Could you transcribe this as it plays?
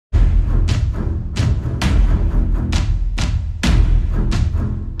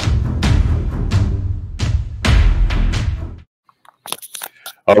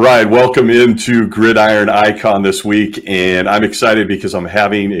All right, welcome into Gridiron Icon this week, and I'm excited because I'm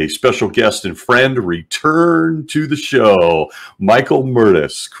having a special guest and friend return to the show, Michael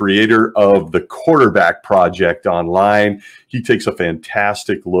Mertes, creator of the Quarterback Project online. He takes a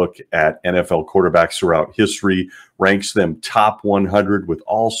fantastic look at NFL quarterbacks throughout history, ranks them top 100 with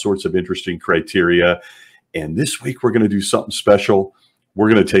all sorts of interesting criteria. And this week we're going to do something special. We're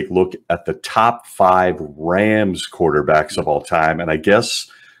going to take a look at the top 5 Rams quarterbacks of all time. And I guess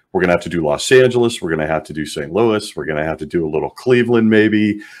we're going to have to do Los Angeles. We're going to have to do St. Louis. We're going to have to do a little Cleveland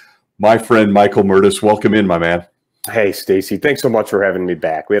maybe. My friend Michael Mertes, welcome in, my man. Hey, Stacy. Thanks so much for having me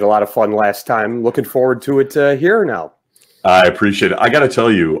back. We had a lot of fun last time. Looking forward to it here now. I appreciate it. I got to tell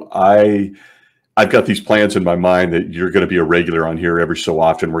you, I've got these plans in my mind that you're going to be a regular on here every so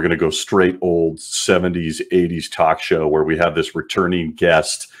often. We're going to go straight old 70s, 80s talk show where we have this returning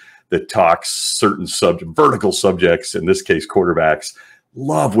guest that talks certain vertical subjects, in this case, quarterbacks.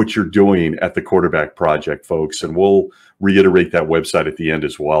 Love what you're doing at the Quarterback Project, folks. And we'll reiterate that website at the end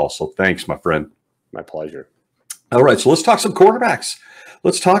as well. So thanks, my friend. My pleasure. All right, so let's talk some quarterbacks.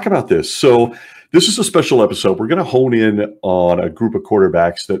 Let's talk about this. So this is a special episode. We're going to hone in on a group of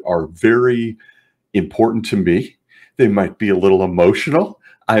quarterbacks that are very important to me. They might be a little emotional.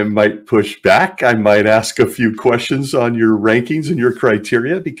 I might push back. I might ask a few questions on your rankings and your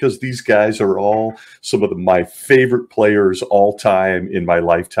criteria because these guys are all some of my favorite players all time in my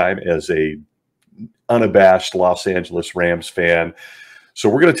lifetime as a unabashed Los Angeles Rams fan. So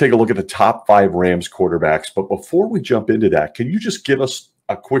we're going to take a look at the top 5 Rams quarterbacks. But before we jump into that, can you just give us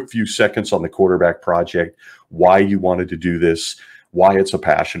a quick few seconds on the Quarterback Project, why you wanted to do this, why it's a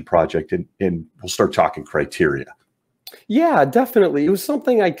passion project, and we'll start talking criteria. Yeah, definitely. It was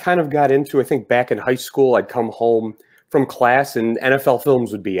something I kind of got into, I think, back in high school. I'd come home from class and NFL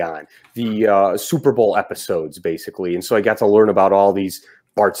films would be on, the Super Bowl episodes, basically. And so I got to learn about all these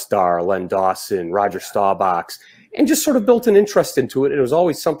Bart Starr, Len Dawson, Roger Staubach, and just sort of built an interest into it. It was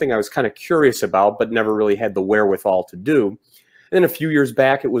always something I was kind of curious about, but never really had the wherewithal to do. And then a few years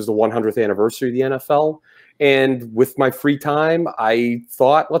back, it was the 100th anniversary of the NFL. And with my free time, I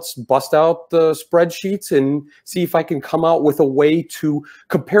thought, let's bust out the spreadsheets and see if I can come out with a way to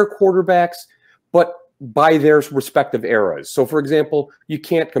compare quarterbacks, but by their respective eras. So, for example, you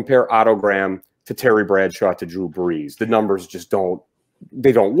can't compare Otto Graham to Terry Bradshaw to Drew Brees. The numbers just don't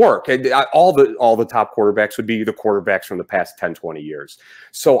work. All the top quarterbacks would be the quarterbacks from the past 10, 20 years.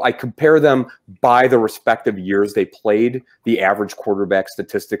 So I compare them by the respective years they played, the average quarterback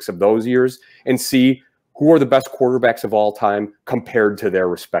statistics of those years, and see who are the best quarterbacks of all time compared to their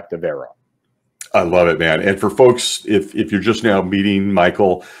respective era. I love it, man. And for folks, if you're just now meeting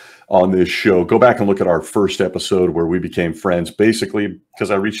Michael on this show, go back and look at our first episode where we became friends, basically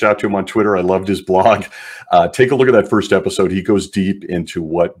because I reached out to him on Twitter. I loved his blog. Take a look at that first episode. He goes deep into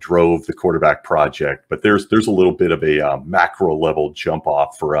what drove the Quarterback Project, but there's a little bit of a macro level jump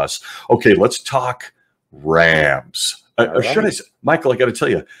off for us. Okay, let's talk Rams. Or should I say, Michael, I got to tell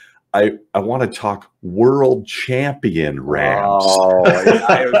you, I want to talk world champion Rams. Oh,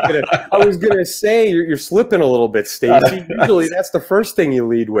 I was gonna say you're slipping a little bit, Stacy. Usually that's the first thing you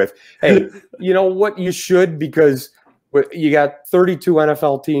lead with. Hey, you know what? You should, because you got 32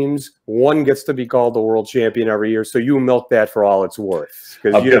 NFL teams. One gets to be called the world champion every year. So you milk that for all it's worth,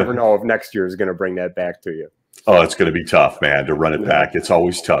 because you never know if next year is going to bring that back to you. Oh, it's going to be tough, man, to run it back. It's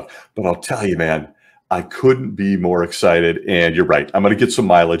always tough. But I'll tell you, man, I couldn't be more excited, and you're right. I'm going to get some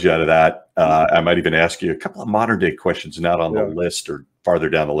mileage out of that. I might even ask you a couple of modern-day questions not on the list or farther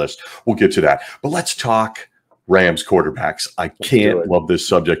down the list. We'll get to that. But let's talk Rams quarterbacks. I can't love this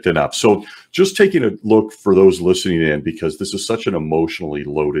subject enough. So just taking a look for those listening in, because this is such an emotionally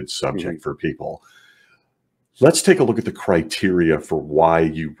loaded subject for people. Let's take a look at the criteria for why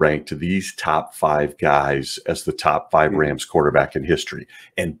you ranked these top 5 guys as the top 5 Rams quarterback in history.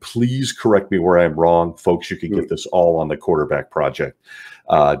 And please correct me where I'm wrong. Folks, you can get this all on the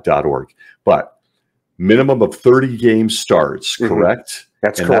quarterbackproject.org. But minimum of 30 game starts, correct?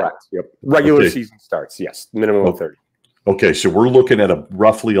 That's correct. Yep. Regular season starts, yes. Minimum of 30. Okay, so we're looking at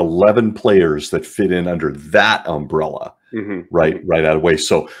roughly 11 players that fit in under that umbrella, right out of the way.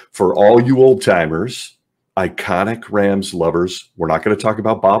 So for all you old timers, iconic Rams lovers, we're not going to talk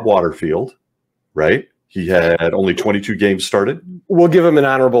about Bob Waterfield, right? He had only 22 games started. We'll give him an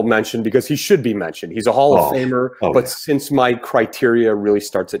honorable mention because he should be mentioned. He's a Hall of Famer, but since my criteria really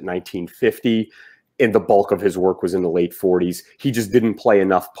starts at 1950 and the bulk of his work was in the late 40s, he just didn't play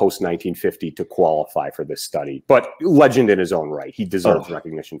enough post-1950 to qualify for this study. But legend in his own right. He deserves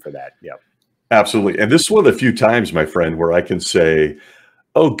recognition for that. Yeah, absolutely. And this is one of the few times, my friend, where I can say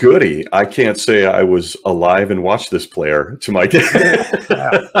Oh, goody. I can't say I was alive and watched this player to my day.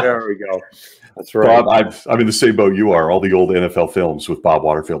 There we go. That's right. Bob, I'm in the same boat you are. All the old NFL films with Bob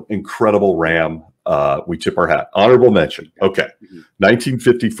Waterfield. Incredible Ram. We tip our hat. Honorable mention. Okay.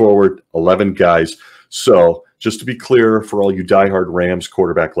 1950 forward, 11 guys. So just to be clear for all you diehard Rams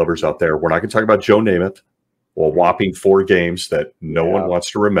quarterback lovers out there, we're not going to talk about Joe Namath. Well, whopping 4 games that no one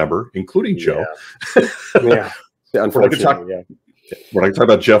wants to remember, including Joe. Yeah. Unfortunately, We're not talking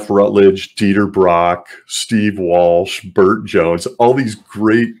about Jeff Rutledge, Dieter Brock, Steve Walsh, Burt Jones, all these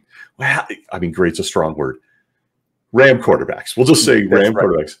great, well, I mean, great's a strong word. Ram quarterbacks. We'll just say Ram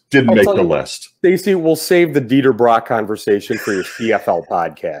quarterbacks didn't make the list. Stacey, we'll save the Dieter Brock conversation for your CFL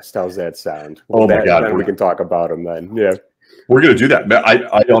podcast. How's that sound? Oh, my God. Then we can talk about him then. Yeah. We're going to do that.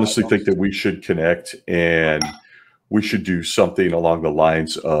 I honestly think that we should connect and we should do something along the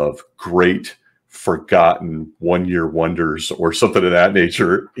lines of great forgotten one-year wonders or something of that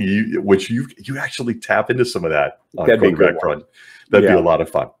nature, which you actually tap into some of that on quarterback front. That'd be a lot of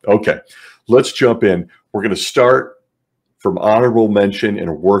fun. Okay, let's jump in. We're going to start from honorable mention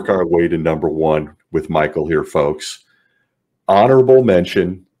and work our way to number 1 with Michael here, folks. Honorable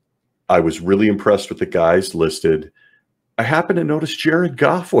mention. I was really impressed with the guys listed. I happened to notice Jared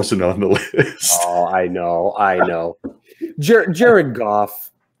Goff wasn't on the list. Oh, I know. Jared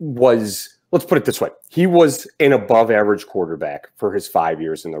Goff was, let's put it this way. He was an above average quarterback for his 5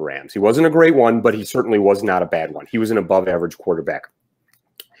 years in the Rams. He wasn't a great one, but he certainly was not a bad one. He was an above average quarterback.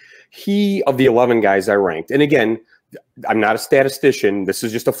 Of the 11 guys I ranked, and again, I'm not a statistician. This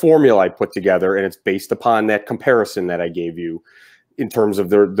is just a formula I put together, and it's based upon that comparison that I gave you in terms of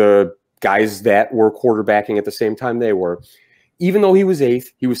the guys that were quarterbacking at the same time they were. Even though he was 8th,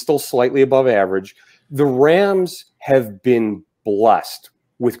 he was still slightly above average. The Rams have been blessed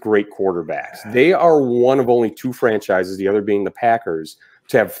with great quarterbacks. They are one of only 2 franchises, the other being the Packers,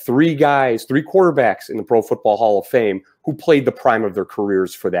 to have 3 quarterbacks in the Pro Football Hall of Fame who played the prime of their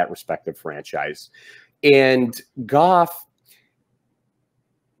careers for that respective franchise. And Goff,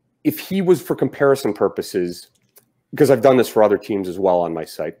 if he was, for comparison purposes, because I've done this for other teams as well on my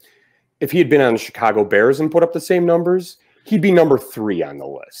site, if he had been on the Chicago Bears and put up the same numbers, he'd be number 3 on the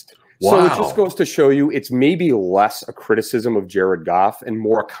list. Wow. So it just goes to show you it's maybe less a criticism of Jared Goff and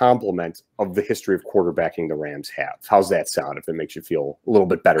more a compliment of the history of quarterbacking the Rams have. How's that sound if it makes you feel a little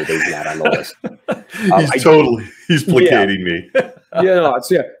bit better that he's not on the list? He's placating me.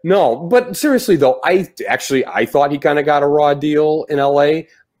 No, but seriously though, I thought he kind of got a raw deal in LA.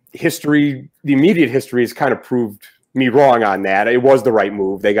 The immediate history has kind of proved me wrong on that. It was the right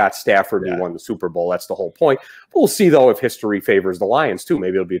move. They got Stafford and won the Super Bowl. That's the whole point. We'll see, though, if history favors the Lions, too.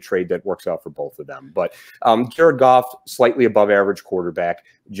 Maybe it'll be a trade that works out for both of them. But Jared Goff, slightly above average quarterback,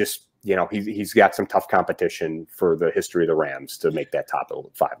 just, he's got some tough competition for the history of the Rams to make that top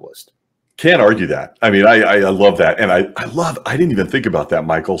 5 list. Can't argue that. I mean, I love that. And I didn't even think about that,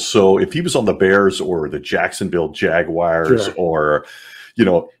 Michael. So if he was on the Bears or the Jacksonville Jaguars or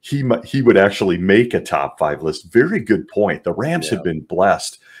he would actually make a top 5 list. Very good point. The Rams have been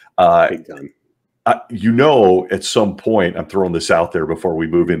blessed. Big time. At some point, I'm throwing this out there before we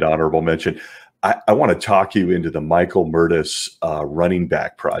move into honorable mention. I want to talk you into the Michael Mertes running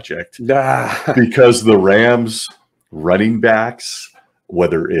back project because the Rams running backs,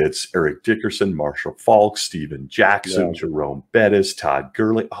 whether it's Eric Dickerson, Marshall Faulk, Steven Jackson, Jerome Bettis, Todd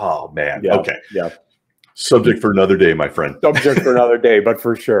Gurley. Oh, man. Yeah. Okay. Yeah. Subject for another day, my friend. Subject for another day, but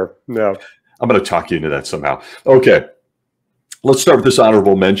for sure. No. I'm going to talk you into that somehow. Okay. Let's start with this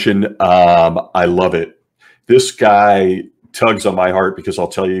honorable mention. I love it. This guy tugs on my heart because I'll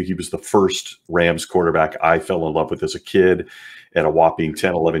tell you, he was the first Rams quarterback I fell in love with as a kid at a whopping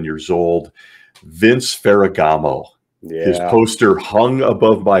 10, 11 years old. Vince Ferragamo. Yeah. His poster hung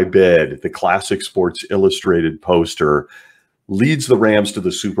above my bed, the classic Sports Illustrated poster. Leads the Rams to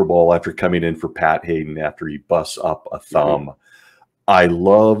the Super Bowl after coming in for Pat Hayden after he busts up a thumb. I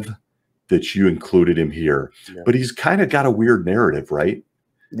love that you included him here, but he's kind of got a weird narrative, right?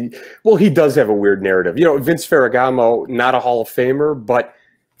 Well, he does have a weird narrative. Vince Ferragamo, not a Hall of Famer, but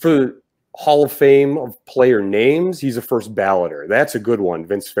for Hall of Fame of player names, he's a first balloter. That's a good one,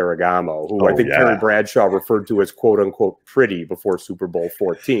 Vince Ferragamo, who I think Terry Bradshaw referred to as quote unquote pretty before Super Bowl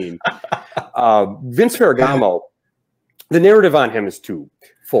 14. Vince Ferragamo, the narrative on him is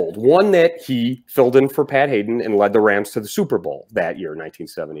twofold. One, that he filled in for Pat Hayden and led the Rams to the Super Bowl that year,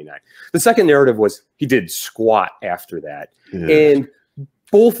 1979. The second narrative was he did squat after that. Yeah. And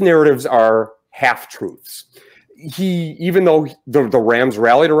both narratives are half-truths. Even though the Rams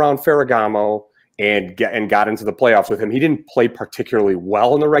rallied around Ferragamo and got into the playoffs with him. He didn't play particularly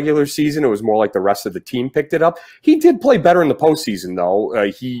well in the regular season. It was more like the rest of the team picked it up. He did play better in the postseason,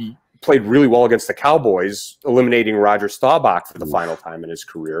 though. He played really well against the Cowboys, eliminating Roger Staubach for the final time in his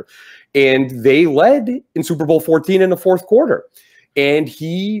career. And they led in Super Bowl 14 in the fourth quarter. And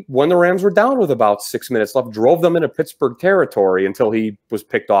he, when the Rams were down with about 6 minutes left, drove them into Pittsburgh territory until he was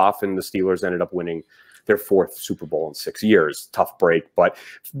picked off, and the Steelers ended up winning their fourth Super Bowl in 6 years. Tough break. But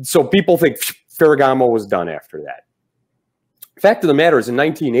so people think Ferragamo was done after that. Fact of the matter is, in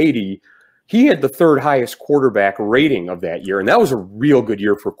 1980, he had the third highest quarterback rating of that year, and that was a real good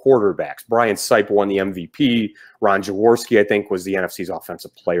year for quarterbacks. Brian Sipe won the MVP. Ron Jaworski, I think, was the NFC's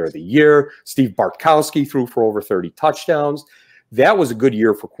Offensive Player of the Year. Steve Bartkowski threw for over 30 touchdowns. That was a good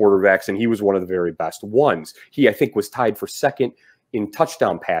year for quarterbacks, and he was one of the very best ones. He, I think, was tied for second in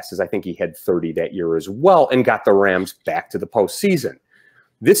touchdown passes. I think he had 30 that year as well, and got the Rams back to the postseason.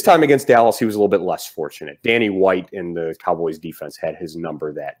 This time against Dallas, he was a little bit less fortunate. Danny White in the Cowboys defense had his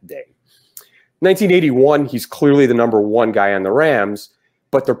number that day. 1981, he's clearly the number one guy on the Rams,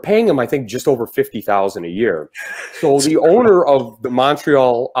 but they're paying him, I think, just over $50,000 a year. So the owner of the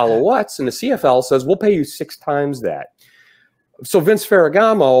Montreal Alouettes in the CFL says, we'll pay you 6 times that. So Vince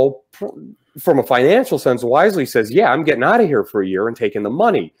Ferragamo, from a financial sense, wisely says, yeah, I'm getting out of here for a year and taking the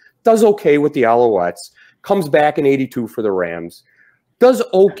money. Does okay with the Alouettes, comes back in 82 for the Rams. Does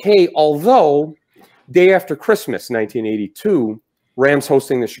okay, although day after Christmas, 1982, Rams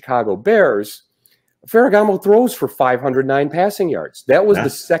hosting the Chicago Bears, Ferragamo throws for 509 passing yards. That was the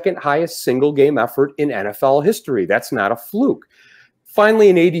second highest single game effort in NFL history. That's not a fluke. Finally,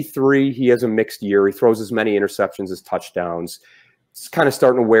 in 83, he has a mixed year. He throws as many interceptions as touchdowns. It's kind of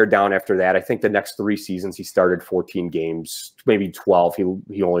starting to wear down after that. I think the next 3 seasons, he started 14 games, maybe 12.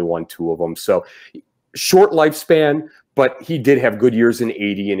 He only won 2 of them. So short lifespan, but he did have good years in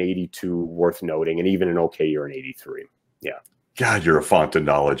 80 and 82, worth noting, and even an okay year in 83. Yeah. God, you're a font of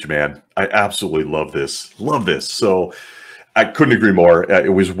knowledge, man. I absolutely love this. Love this. So I couldn't agree more.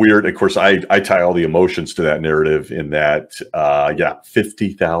 It was weird. Of course, I tie all the emotions to that narrative in that,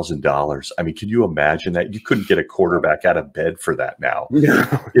 $50,000. I mean, can you imagine that? You couldn't get a quarterback out of bed for that now.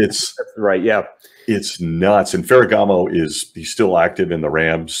 It's That's right. Yeah. It's nuts. And Ferragamo he's still active in the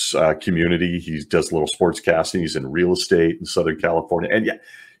Rams community. He does little sportscasting. He's in real estate in Southern California. And yeah,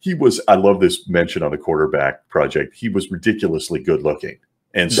 I love this mention on the quarterback project. He was ridiculously good looking.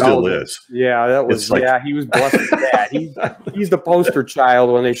 And still is. Yeah, that was he was blessed with that. He's the poster child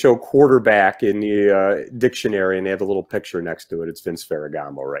when they show quarterback in the dictionary and they have a little picture next to it. It's Vince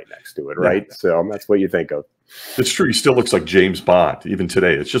Ferragamo right next to it, right? Yeah. So that's what you think of. It's true. He still looks like James Bond even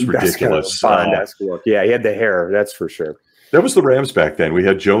today. It's just ridiculous. Bond-esque look. Yeah, he had the hair. That's for sure. That was the Rams back then. We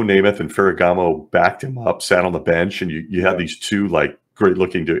had Joe Namath and Ferragamo backed him up, sat on the bench, and you had these two like great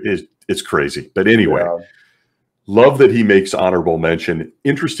looking dudes. It's crazy. But anyway. Yeah. Love that he makes honorable mention.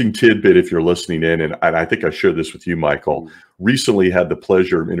 Interesting tidbit if you're listening in, and I think I shared this with you, Michael. Recently had the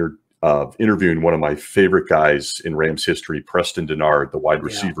pleasure of interviewing one of my favorite guys in Rams history, Preston Denard, the wide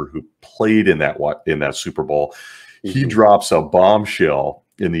receiver who played in that Super Bowl. He drops a bombshell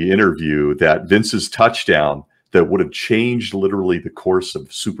in the interview that Vince's touchdown that would have changed literally the course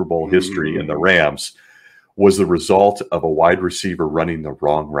of Super Bowl history in the Rams was the result of a wide receiver running the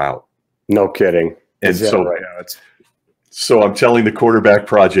wrong route. No kidding. And so, right now so I'm telling the quarterback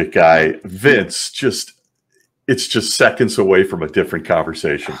project guy, Vince, it's just seconds away from a different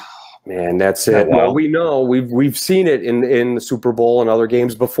conversation. Man, that's it. Well, we know we've seen it in the Super Bowl and other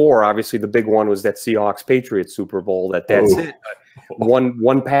games before. Obviously, the big one was that Seahawks Patriots Super Bowl. That's it.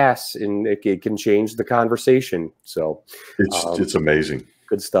 One pass and it can change the conversation. So it's amazing.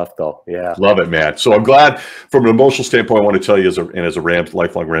 Good stuff, though. Yeah. Love it, man. So I'm glad from an emotional standpoint, I want to tell you as a Rams,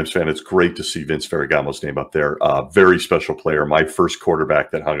 lifelong Rams fan, it's great to see Vince Ferragamo's name up there. Very special player. My first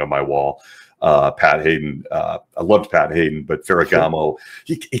quarterback that hung on my wall, Pat Hayden. I loved Pat Hayden, but Ferragamo,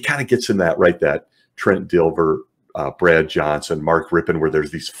 he kind of gets in that Trent Dilfer, Brad Johnson, Mark Rippon, where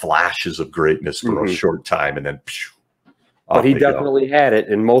there's these flashes of greatness for a short time. And then, but he definitely had it,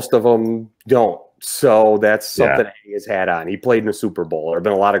 and most of them don't. So that's something that he has had on. He played in a Super Bowl. There have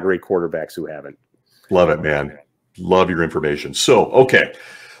been a lot of great quarterbacks who haven't. Love it, man. Love your information. So, okay,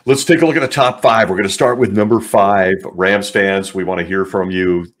 let's take a look at the top 5. We're going to start with number 5. Rams fans, we want to hear from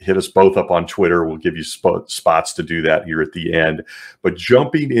you. Hit us both up on Twitter. We'll give you spots to do that here at the end. But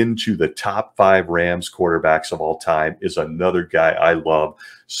jumping into the top 5 Rams quarterbacks of all time is another guy I love.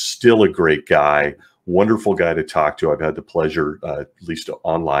 Still a great guy. Wonderful guy to talk to. I've had the pleasure, at least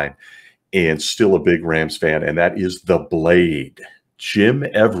online, and still a big Rams fan, and that is the Blade. Jim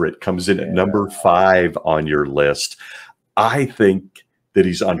Everett comes in at number 5 on your list. I think that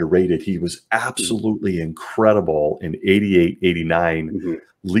he's underrated. He was absolutely incredible in 88, 89,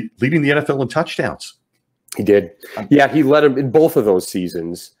 leading the NFL in touchdowns. He did. Yeah, he led him in both of those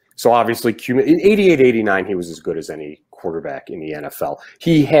seasons. So obviously, in 88, 89, he was as good as any quarterback in the NFL.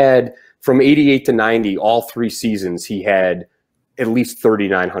 He had, from 88 to 90, all 3 seasons, he had at least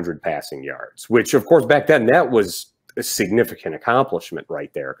 3,900 passing yards, which, of course, back then, that was a significant accomplishment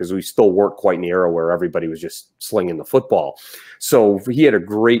right there, because we still weren't quite in the era where everybody was just slinging the football. So he had a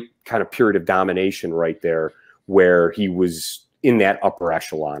great kind of period of domination right there, where he was in that upper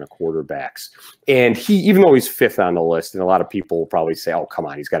echelon of quarterbacks. And he, even though he's 5th on the list, and a lot of people will probably say, oh, come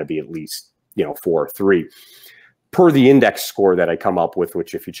on, he's got to be at least, 4 or 3. Per the index score that I come up with,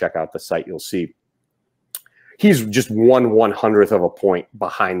 which if you check out the site, you'll see, he's just 1/100th of a point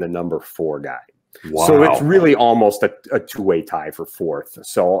behind the number 4 guy. Wow. So it's really almost a two-way tie for 4th.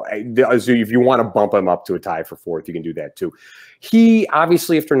 So if you want to bump him up to a tie for 4th, you can do that too. He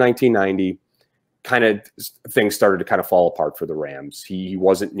obviously, after 1990, kind of things started to kind of fall apart for the Rams. He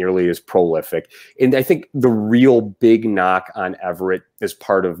wasn't nearly as prolific. And I think the real big knock on Everett, as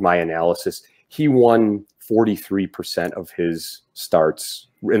part of my analysis, he won 43% of his starts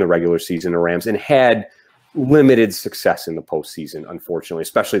in the regular season of Rams and had limited success in the postseason, unfortunately,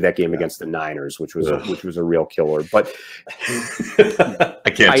 especially that game against the Niners, which was a real killer. But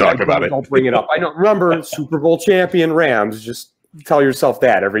I can't talk about it. Don't bring it up. I don't remember Super Bowl champion Rams. Just tell yourself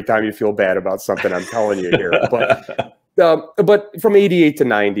that every time you feel bad about something I'm telling you here. But from 88 to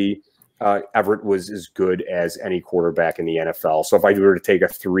 90, Everett was as good as any quarterback in the NFL. So if I were to take a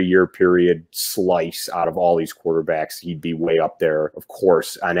 3-year period slice out of all these quarterbacks, he'd be way up there, of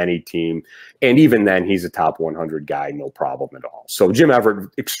course, on any team. And even then, he's a top 100 guy, no problem at all. So Jim Everett,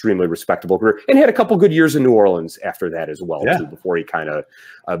 extremely respectable career, and had a couple good years in New Orleans after that as well, too, before he kind of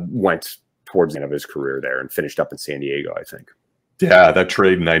went towards the end of his career there and finished up in San Diego, I think. Yeah, that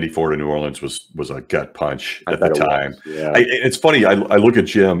trade in '94 to New Orleans was a gut punch at the time. Yeah. It's funny. I look at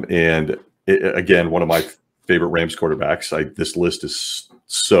Jim, and again, one of my favorite Rams quarterbacks. This list is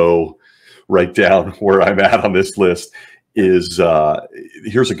so right down where I'm at on this list. Is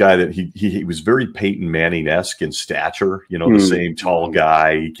here's a guy that he was very Peyton Manning-esque in stature. The same tall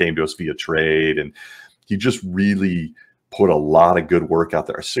guy. He came to us via trade, and he just really put a lot of good work out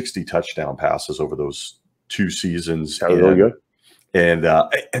there. 60 touchdown passes over those 2 seasons. That was really good. And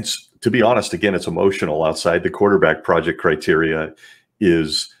to be honest, again, it's emotional. Outside the quarterback project criteria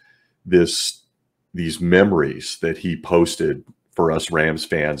is these memories that he posted for us Rams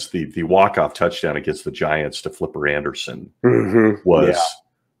fans. The walk-off touchdown against the Giants to Flipper Anderson was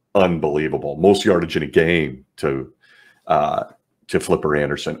unbelievable. Most yardage in a game to Flipper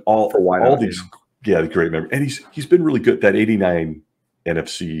Anderson. All these great memories. And he's been really good. That 89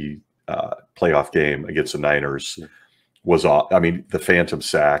 NFC playoff game against the Niners was, the phantom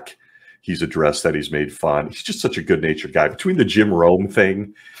sack. He's addressed that. He's made fun. He's just such a good-natured guy. Between the Jim Rome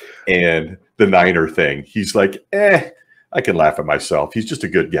thing and the Niner thing, he's like, I can laugh at myself. He's just a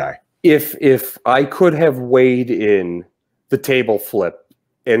good guy. If I could have weighed in the table flip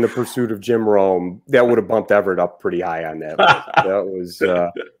in the pursuit of Jim Rome, that would have bumped Everett up pretty high on that list.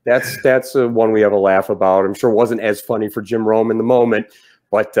 That was that's one we have a laugh about. I'm sure it wasn't as funny for Jim Rome in the moment,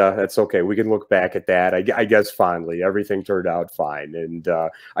 but that's okay. We can look back at that, I guess, fondly. Everything turned out fine. And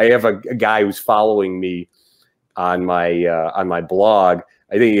I have a guy who's following me on my blog.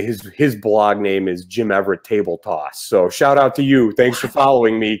 I think his blog name is Jim Everett Table Toss. So shout out to you. Thanks for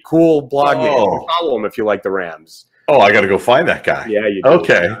following me. Cool blog name. Follow him if you like the Rams. Oh, I got to go find that guy. Yeah, you do.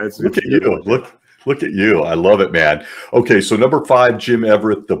 Okay. Look at you. Look at you. I love it, man. Okay, so number 5, Jim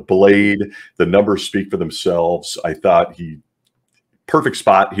Everett, the Blade. The numbers speak for themselves. I thought perfect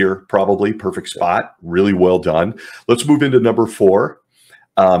spot here, probably. Perfect spot. Really well done. Let's move into number 4.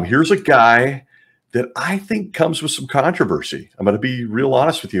 Here's a guy that I think comes with some controversy. I'm going to be real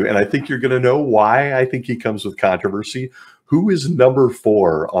honest with you, and I think you're going to know why I think he comes with controversy. Who is number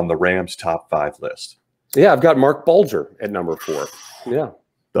 4 on the Rams' top 5 list? Yeah, I've got Mark Bulger at number 4. Yeah.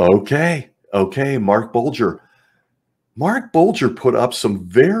 Okay, Mark Bulger. Mark Bulger put up some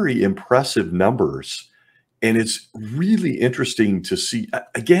very impressive numbers, and it's really interesting to see.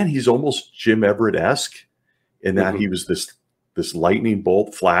 Again, he's almost Jim Everett-esque in that he was this lightning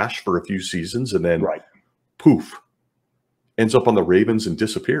bolt flash for a few seasons, and then poof, ends up on the Ravens and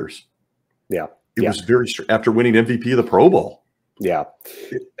disappears. Yeah. It was very strange after winning MVP of the Pro Bowl. Yeah.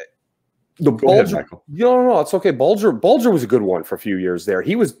 Go ahead, Michael. No, it's okay. Bulger was a good one for a few years there.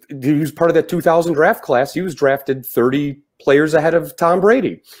 He was part of that 2000 draft class. He was drafted 30 players ahead of Tom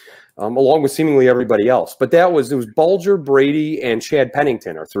Brady, along with seemingly everybody else. But it was Bulger, Brady, and Chad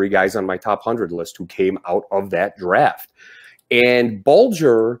Pennington are 3 guys on my top 100 list who came out of that draft. And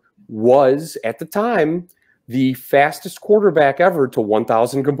Bulger was, at the time, the fastest quarterback ever to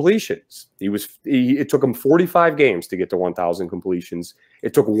 1,000 completions. It took him 45 games to get to 1,000 completions.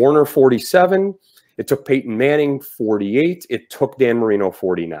 It took Warner 47. It took Peyton Manning 48. It took Dan Marino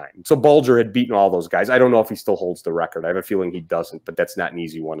 49. So Bulger had beaten all those guys. I don't know if he still holds the record. I have a feeling he doesn't, but that's not an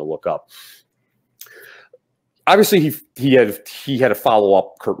easy one to look up. Obviously, he had to follow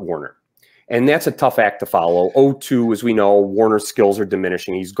up Kurt Warner. And that's a tough act to follow. 0-2, as we know, Warner's skills are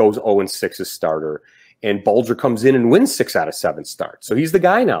diminishing. He goes 0-6 as starter. And Bulger comes in and wins 6 out of 7 starts. So he's the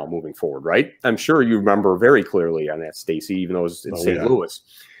guy now moving forward, right? I'm sure you remember very clearly on that, Stacy, even though it was in St. Louis.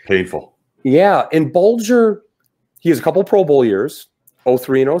 Painful. Yeah. And Bulger, he has a couple Pro Bowl years,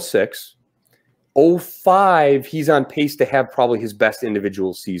 03 and 06. 05, he's on pace to have probably his best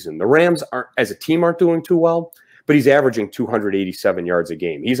individual season. The Rams as a team aren't doing too well, but he's averaging 287 yards a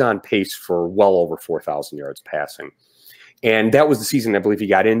game. He's on pace for well over 4,000 yards passing. And that was the season I believe he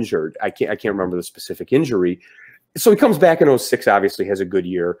got injured. I can't remember the specific injury. So he comes back in 06, obviously has a good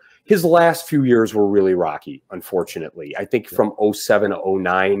year. His last few years were really rocky, unfortunately. I think from 07 to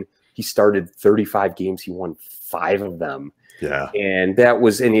 09, he started 35 games. He won 5 of them. Yeah. And that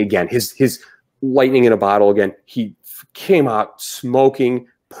was, and again, his lightning in a bottle again. He came out smoking,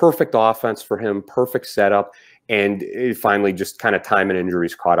 perfect offense for him, perfect setup. And it finally just kind of time and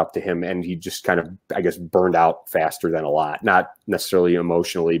injuries caught up to him. And he just kind of, I guess, burned out faster than a lot, not necessarily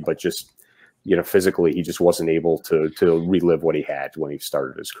emotionally, but just, physically, he just wasn't able to relive what he had when he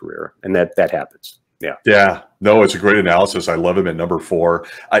started his career. And that happens. Yeah. Yeah. No, it's a great analysis. I love him at number 4.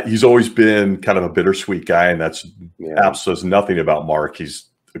 He's always been kind of a bittersweet guy. And that's absolutely nothing about Mark. He's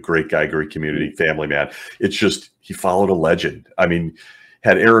a great guy, great community, family man. It's just, he followed a legend. I mean,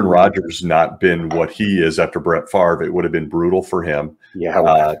 had Aaron Rodgers not been what he is after Brett Favre, it would have been brutal for him.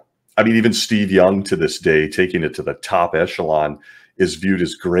 Yeah. I mean, even Steve Young to this day, taking it to the top echelon, is viewed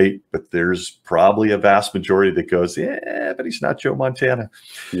as great, but there's probably a vast majority that goes, yeah, but he's not Joe Montana.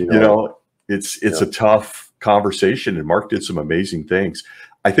 It's a tough conversation, and Mark did some amazing things.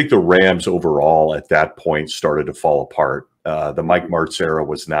 I think the Rams overall at that point started to fall apart. The Mike Mertes era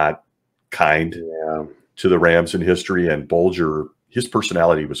was not kind to the Rams in history, and Bulger, his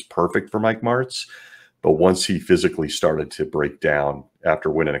personality was perfect for Mike Mertes, but once he physically started to break down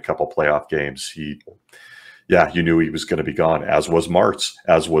after winning a couple playoff games, you knew he was going to be gone, as was Mertes,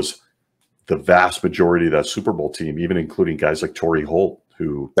 as was the vast majority of that Super Bowl team, even including guys like Torrey Holt,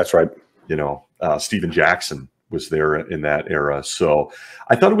 who, that's right, Steven Jackson was there in that era. So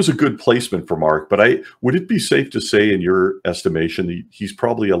I thought it was a good placement for Mark, but would it be safe to say, in your estimation, that he's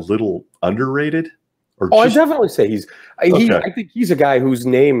probably a little underrated? I definitely say I think he's a guy whose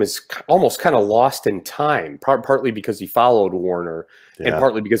name is almost kind of lost in time, partly because he followed Warner and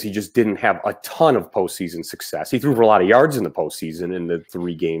partly because he just didn't have a ton of postseason success. He threw for a lot of yards in the postseason in the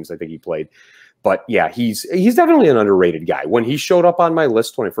 3 games I think he played. But yeah, he's definitely an underrated guy. When he showed up on my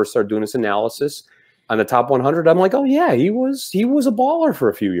list when I first started doing this analysis on the top 100, I'm like, oh yeah, he was a baller for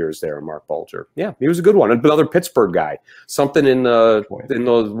a few years there, Mark Bulger. Yeah, he was a good one. Another Pittsburgh guy. Something in the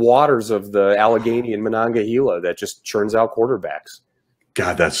waters of the Allegheny and Monongahela that just churns out quarterbacks.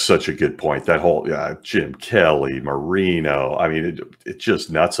 God, that's such a good point. That whole Jim Kelly, Marino. I mean, it's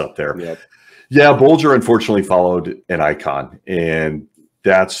just nuts up there. Yep. Yeah, Bulger unfortunately followed an icon, and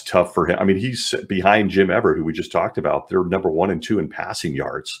that's tough for him. I mean, he's behind Jim Everett, who we just talked about. They're number 1 and 2 in passing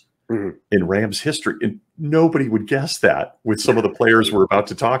yards in Rams history. And nobody would guess that with some of the players we're about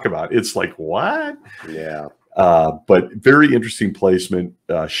to talk about. It's like, what? Yeah. But very interesting placement.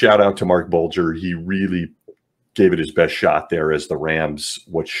 Shout out to Mark Bulger. He really gave it his best shot there as the Rams,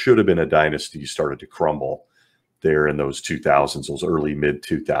 what should have been a dynasty, started to crumble there in those 2000s, those early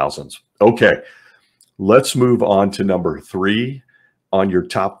mid-2000s. Okay, let's move on to number 3 on your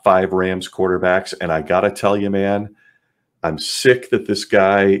top 5 Rams quarterbacks. And I got to tell you, man, I'm sick that this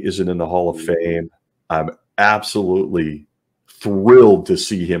guy isn't in the Hall of Fame. I'm absolutely thrilled to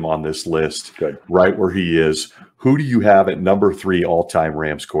see him on this list, right where he is. Who do you have at number 3 all-time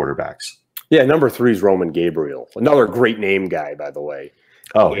Rams quarterbacks? Yeah, number 3 is Roman Gabriel, another great name guy, by the way.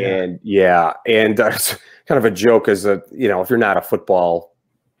 Oh, and it's kind of a joke as if you're not a football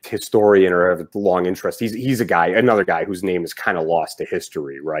historian or have a long interest, he's another guy whose name is kind of lost to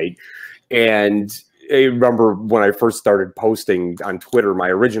history, right? And I remember when I first started posting on Twitter my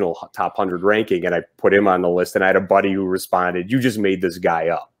original top 100 ranking, and I put him on the list, and I had a buddy who responded, "You just made this guy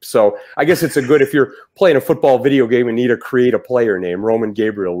up." So I guess it's if you're playing a football video game and need to create a player name, Roman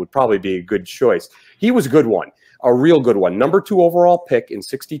Gabriel would probably be a good choice. He was a good one, a real good one. Number 2 overall pick in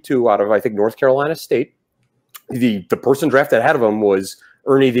 '62 out of, I think, North Carolina State. The person drafted ahead of him was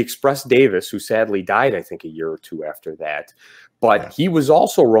Ernie the Express Davis, who sadly died, I think, a year or two after that. But he was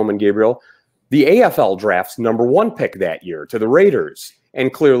also, Roman Gabriel, the AFL draft's #1 pick that year to the Raiders.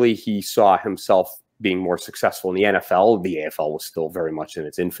 And clearly he saw himself being more successful in the NFL. The AFL was still very much in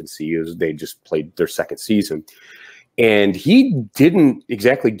its infancy. They just played their second season. And he didn't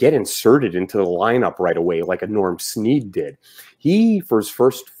exactly get inserted into the lineup right away like a Norm Snead did. He, for his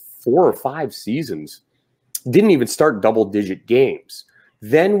first 4 or 5 seasons, didn't even start double-digit games.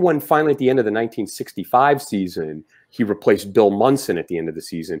 Then when finally at the end of the 1965 season, he replaced Bill Munson at the end of the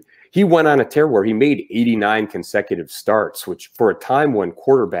season, he went on a tear where he made 89 consecutive starts, which for a time when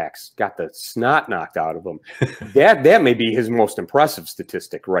quarterbacks got the snot knocked out of them, that may be his most impressive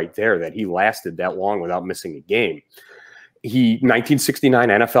statistic right there, that he lasted that long without missing a game. He, 1969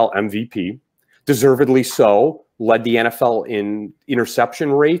 NFL MVP, deservedly so, led the NFL in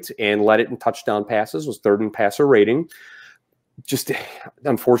interception rate and led it in touchdown passes, was 3rd in passer rating. Just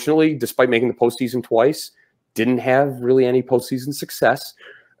unfortunately, despite making the postseason twice, didn't have really any postseason success.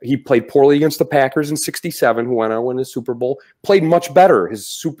 He played poorly against the Packers in '67, who went on to win the Super Bowl. Played much better his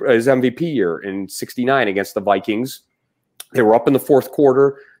MVP year in '69 against the Vikings. They were up in the 4th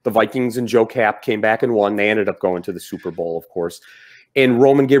quarter. The Vikings and Joe Kapp came back and won. They ended up going to the Super Bowl, of course. And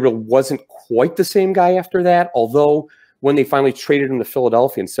Roman Gabriel wasn't quite the same guy after that, although when they finally traded him to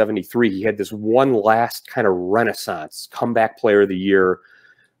Philadelphia in '73, he had this one last kind of renaissance, comeback player of the year,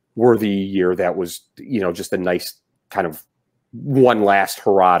 worthy year that was, just a nice kind of one last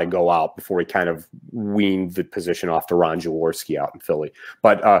hurrah to go out before he kind of weaned the position off to Ron Jaworski out in Philly.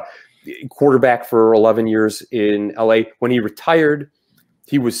 But quarterback for 11 years in LA. When he retired,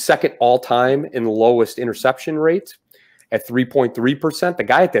 he was 2nd all-time in the lowest interception rate at 3.3%. The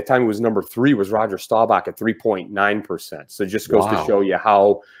guy at that time who was #3 was Roger Staubach at 3.9%. So it just goes to show you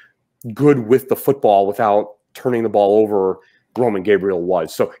how good with the football without turning the ball over Roman Gabriel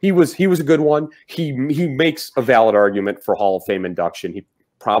was. So he was a good one. He makes a valid argument for Hall of Fame induction. He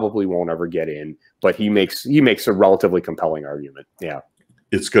probably won't ever get in, but he makes a relatively compelling argument. Yeah.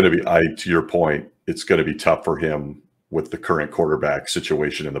 It's going to be, to your point, it's going to be tough for him with the current quarterback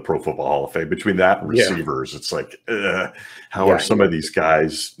situation in the Pro Football Hall of Fame. Between that and receivers, it's like, how are some of these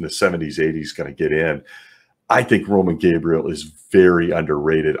guys in the 70s, 80s going to get in? I think Roman Gabriel is very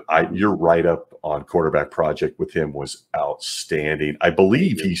underrated. Your write-up on Quarterback Project with him was outstanding. I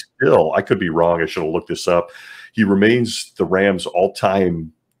believe he's still, I could be wrong, I should have looked this up, he remains the Rams'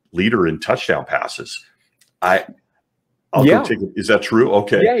 all-time leader in touchdown passes. I'll go take it. Is that true?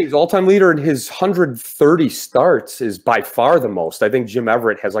 Okay. Yeah, he's all-time leader, and his 130 starts is by far the most. I think Jim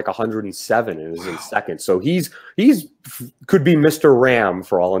Everett has like 107 and is in 2nd. So he's could be Mr. Ram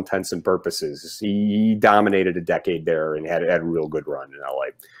for all intents and purposes. He dominated a decade there and had a real good run in LA.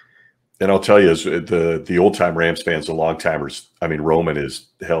 And I'll tell you, as the old-time Rams fans, the long-timers, I mean, Roman is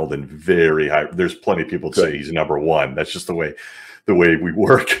held in very high. There's plenty of people that say he's #1. That's just the way we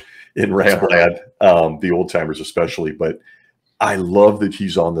work in Ramland, the old timers especially. But I love that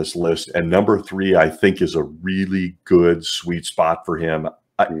he's on this list. And #3, I think, is a really good sweet spot for him.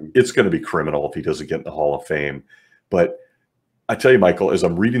 It's going to be criminal if he doesn't get in the Hall of Fame. But I tell you, Michael, as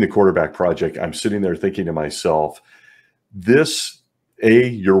I'm reading the Quarterback Project, I'm sitting there thinking to myself,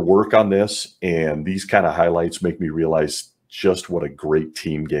 your work on this and these kind of highlights make me realize just what a great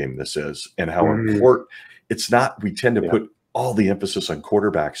team game this is and how important. It's not, we tend to put all the emphasis on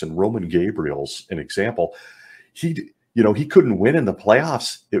quarterbacks, and Roman Gabriel's an example. He couldn't win in the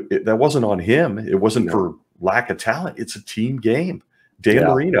playoffs. That wasn't on him. It wasn't for lack of talent. It's a team game. Dan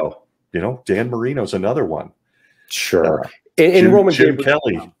Marino, Dan Marino's another one. Sure. And Roman Jim Gabriel,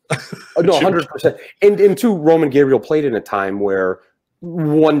 Kelly. No, 100%. And two, Roman Gabriel played in a time where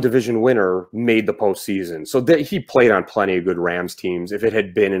one division winner made the postseason. So that he played on plenty of good Rams teams. If it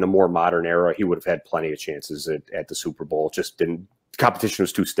had been in a more modern era, he would have had plenty of chances at the Super Bowl. Just didn't. Competition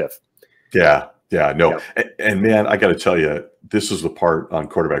was too stiff. Yeah. And man, I got to tell you, this is the part on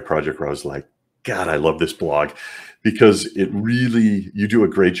Quarterback Project where I was like, God, I love this blog, because you do a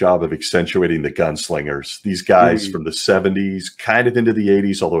great job of accentuating the gunslingers. These guys from the 70s, kind of into the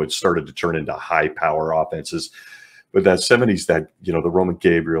 80s, although it started to turn into high power offenses. But that 70s, the Roman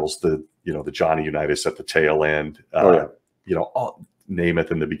Gabriels, the Johnny Unitas at the tail end,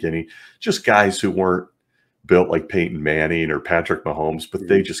 Namath in the beginning, just guys who weren't built like Peyton Manning or Patrick Mahomes, but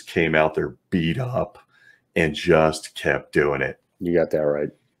they just came out there beat up and just kept doing it. You got that right.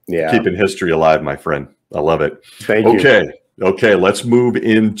 Yeah. Keeping history alive, my friend. I love it. Thank you. Okay. Let's move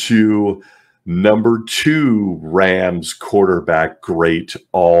into #2 Rams quarterback great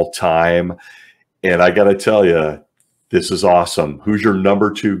all time. And I got to tell you, this is awesome. Who's your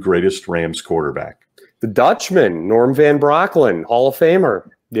 #2 greatest Rams quarterback? The Dutchman, Norm Van Brocklin, Hall of Famer.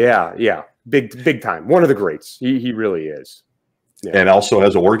 Yeah. Big time. One of the greats. He really is. Yeah. And also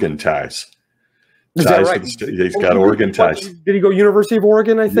has Oregon ties. Is that right? He's got Oregon ties. Did he go University of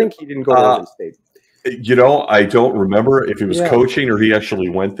Oregon? I think he didn't go to Oregon State. You know, I don't remember if he was coaching or he actually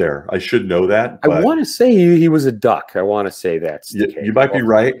went there. I should know that. I want to say he was a Duck. I want to say that's the case. You might be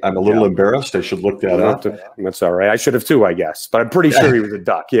right. I'm a little embarrassed. I should look that up. That's all right. I should have too, I guess. But I'm pretty sure he was a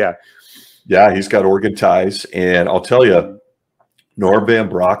Duck. Yeah. Yeah, he's got Oregon ties. And I'll tell you, Norm Van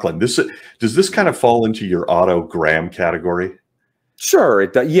Brocklin, does this kind of fall into your Otto Graham category? Sure,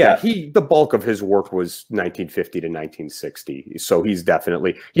 it does. Yeah, the bulk of his work was 1950 to 1960. So he's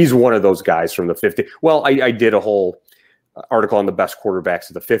one of those guys from the 50s. Well, I did a whole article on the best quarterbacks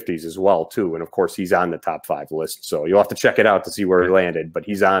of the 50s as well, too. And of course, he's on the top 5 list. So you'll have to check it out to see where he landed, but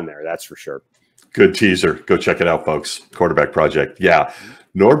he's on there. That's for sure. Good teaser. Go check it out, folks. Quarterback Project. Yeah.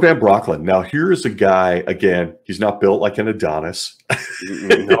 Norm Van Brocklin. Now, here's a guy, again, he's not built like an Adonis.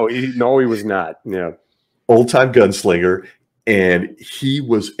 No, he was not. Yeah. Old-time gunslinger. And he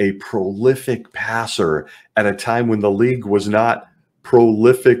was a prolific passer at a time when the league was not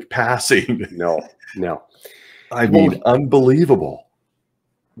prolific passing. No. I mean, unbelievable.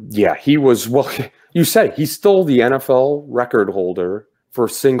 Yeah, he was. Well, you said he stole the NFL record holder for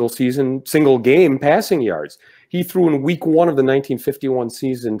single game passing yards. He threw in week 1 of the 1951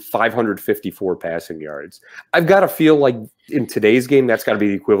 season 554 passing yards. I've got to feel like in today's game, that's got to be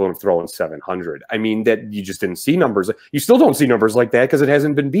the equivalent of throwing 700. I mean, that you just didn't see numbers. You still don't see numbers like that because it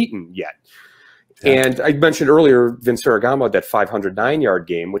hasn't been beaten yet. Yeah. And I mentioned earlier Vince Ferragamo, that 509-yard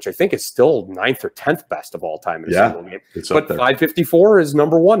game, which I think is still 9th or 10th best of all time in a single game. But 554 is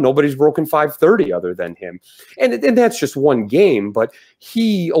number 1. Nobody's broken 530 other than him. And that's just one game. But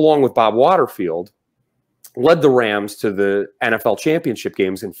he, along with Bob Waterfield, led the Rams to the NFL championship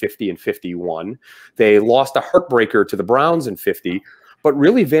games in 50 and 51. They lost a heartbreaker to the Browns in 50. But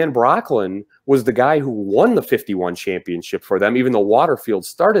really, Van Brocklin was the guy who won the 51 championship for them, even though Waterfield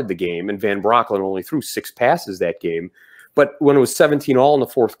started the game, and Van Brocklin only threw 6 passes that game. But when it was 17-all in the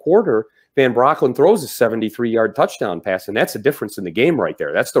 4th quarter, Van Brocklin throws a 73-yard touchdown pass, and that's a difference in the game right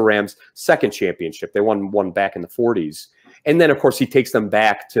there. That's the Rams' 2nd championship. They won one back in the 40s. And then, of course, he takes them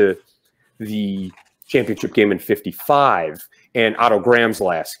back to the championship game in 55 and Otto Graham's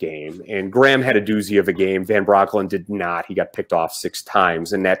last game. And Graham had a doozy of a game. Van Brocklin did not. He got picked off 6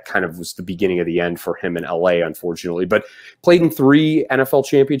 times, and that kind of was the beginning of the end for him in LA, unfortunately. But played in 3 NFL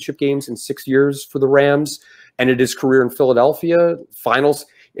championship games in 6 years for the Rams, ended his career in Philadelphia. Finals,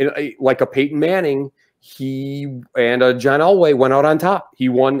 like a Peyton Manning, he and John Elway went out on top. He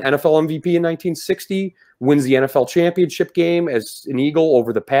won NFL MVP in 1960, wins the NFL championship game as an Eagle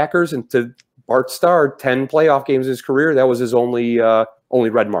over the Packers, and to Bart Starr, 10 playoff games in his career. That was his only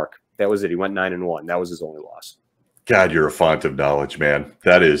red mark. That was it. He went 9-1. That was his only loss. God, you're a font of knowledge, man.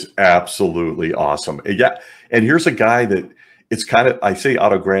 That is absolutely awesome. Yeah. And here's a guy that it's kind of, I say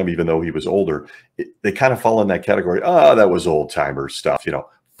Otto Graham, even though he was older, they kind of fall in that category. Oh, that was old timer stuff.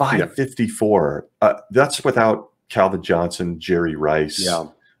 554. That's without Calvin Johnson, Jerry Rice.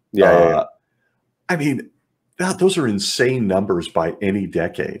 Yeah. I mean, those are insane numbers by any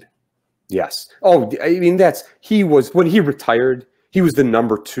decade. Yes. Oh, I mean, when he retired, he was the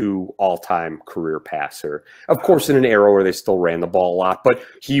number 2 all-time career passer. Of course, in an era where they still ran the ball a lot, but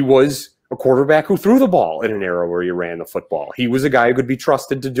he was a quarterback who threw the ball in an era where you ran the football. He was a guy who could be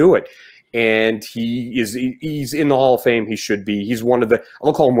trusted to do it. And he's in the Hall of Fame. He should be. He's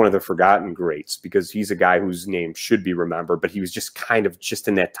I'll call him one of the forgotten greats, because he's a guy whose name should be remembered, but he was just kind of just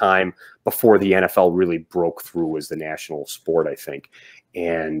in that time before the NFL really broke through as the national sport, I think.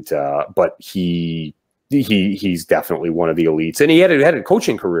 And but he's definitely one of the elites, and he had a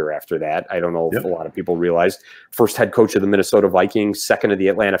coaching career after that. I don't know if a lot of people realized. First head coach of the Minnesota Vikings, second of the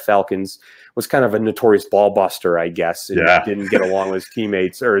Atlanta Falcons. Was kind of a notorious ball buster, I guess, and didn't get along with his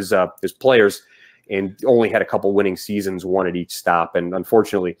teammates or his players, and only had a couple winning seasons, one at each stop. And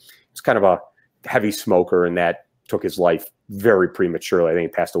unfortunately, it's kind of a heavy smoker, and that took his life very prematurely. I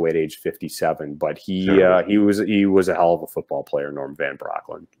think he passed away at age 57, but he was a hell of a football player, Norm Van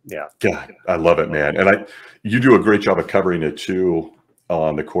Brocklin. Yeah. God, I love it, man. And you do a great job of covering it too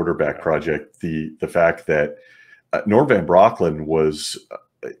on the Quarterback Project. The fact that Norm Van Brocklin was,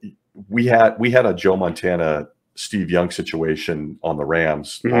 we had a Joe Montana, Steve Young situation on the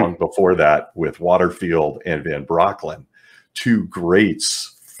Rams long before that with Waterfield and Van Brocklin, 2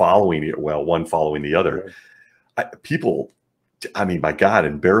 greats following it. Well, one following the other. I mean, my God,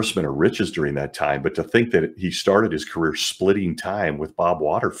 embarrassment of riches during that time. But to think that he started his career splitting time with Bob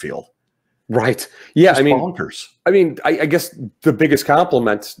Waterfield. Right. Yeah. Just bonkers. I mean, I guess the biggest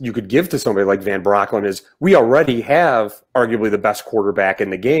compliment you could give to somebody like Van Brocklin is we already have arguably the best quarterback in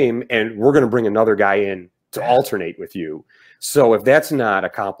the game, and we're going to bring another guy in to alternate with you. So if that's not a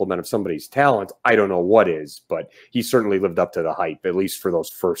compliment of somebody's talent, I don't know what is, but he certainly lived up to the hype, at least for those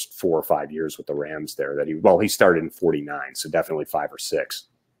first 4 or 5 years with the Rams there he started in 49. So definitely 5 or 6.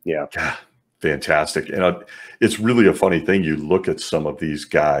 Yeah. Fantastic. And it's really a funny thing. You look at some of these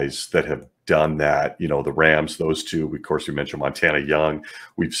guys that have done that, the Rams, those two, of course, we mentioned Montana Young.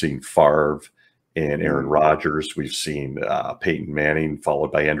 We've seen Favre and Aaron Rodgers. We've seen Peyton Manning,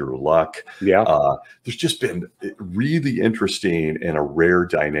 followed by Andrew Luck. Yeah. There's just been really interesting and a rare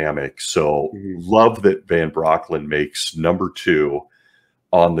dynamic. So love that Van Brocklin makes number 2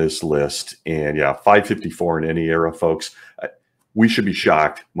 on this list. And 554 in any era, folks. We should be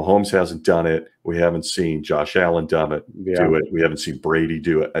shocked. Mahomes hasn't done it. We haven't seen Josh Allen do it. We haven't seen Brady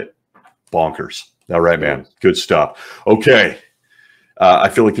do it. Bonkers. All right, man. Good stuff. Okay. I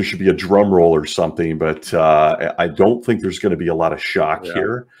feel like there should be a drum roll or something, but I don't think there's going to be a lot of shock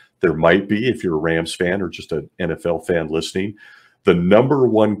here. There might be if you're a Rams fan or just an NFL fan listening. The number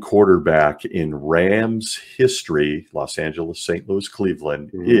 1 quarterback in Rams history, Los Angeles, St. Louis,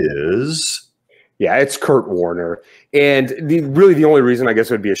 Cleveland, is... Yeah, it's Kurt Warner. And the only reason I guess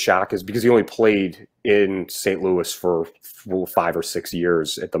it would be a shock is because he only played in St. Louis for 5 or 6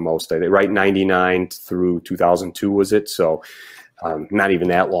 years at the most. Right, 99 through 2002 was it? So not even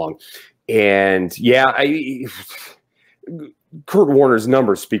that long. And Kurt Warner's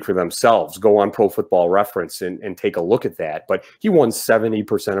numbers speak for themselves. Go on Pro Football Reference and take a look at that. But he won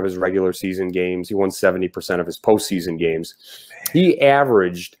 70% of his regular season games. He won 70% of his postseason games. He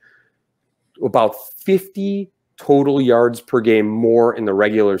averaged about 50 total yards per game more in the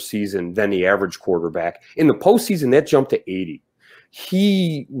regular season than the average quarterback. In the postseason, that jumped to 80.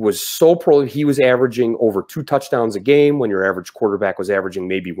 He was so he was averaging over 2 touchdowns a game when your average quarterback was averaging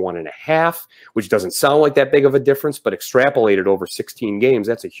maybe 1.5, which doesn't sound like that big of a difference, but extrapolated over 16 games,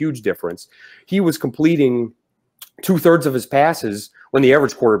 that's a huge difference. He was completing 2/3 of his passes when the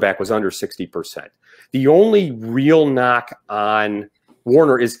average quarterback was under 60%. The only real knock on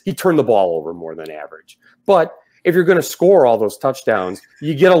Warner is he turned the ball over more than average. But if you're going to score all those touchdowns,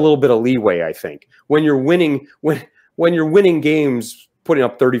 you get a little bit of leeway, I think. When you're winning, when you're winning games, putting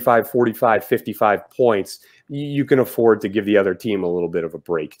up 35, 45, 55 points, you can afford to give the other team a little bit of a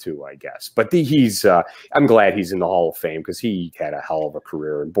break too, I guess. But I'm glad he's in the Hall of Fame because he had a hell of a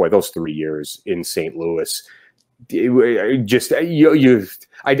career. And boy, those 3 years in St. Louis,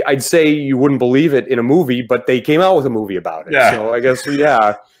 I'd say you wouldn't believe it in a movie, but they came out with a movie about it. Yeah. So I guess,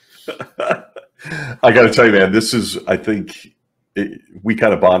 I got to tell you, man, I think we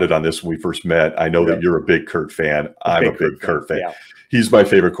kind of bonded on this when we first met. I know that you're a big Kurt fan. I'm a big Kurt fan. Yeah. He's my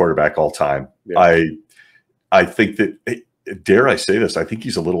favorite quarterback all time. Yeah. I think that, dare I say this, I think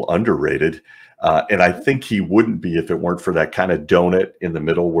he's a little underrated. And I think he wouldn't be if it weren't for that kind of donut in the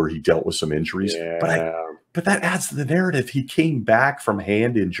middle where he dealt with some injuries. Yeah. But that adds to the narrative. He came back from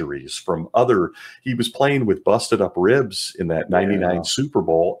hand injuries, he was playing with busted up ribs in that 99 Super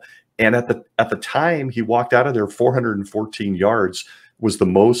Bowl. And at the time he walked out of there, 414 yards was the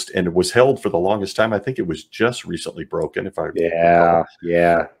most, and it was held for the longest time. I think it was just recently broken, if I recall.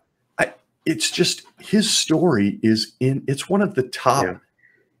 Yeah. It's just his story it's one of the top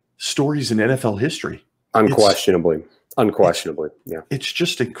stories in NFL history. Unquestionably. Yeah. It's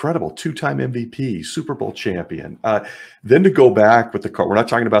just incredible. 2-time MVP, Super Bowl champion. Then to go back with we're not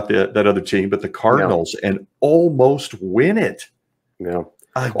talking about that other team, but the Cardinals and almost win it. Yeah.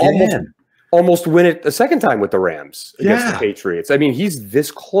 Again. Almost win it the second time with the Rams against the Patriots. I mean, he's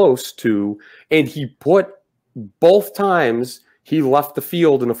this close to, and he put both times he left the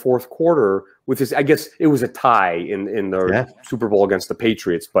field in the fourth quarter with his, I guess it was a tie in the Super Bowl against the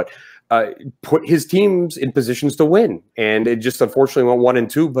Patriots, but put his teams in positions to win. And it just unfortunately went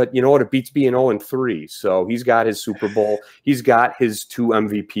 1-2, but you know what? It beats being 0-3. So he's got his Super Bowl. He's got his 2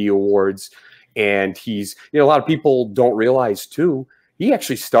 MVP awards. And he's, a lot of people don't realize too, he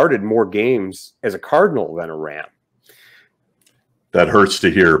actually started more games as a Cardinal than a Ram. That hurts to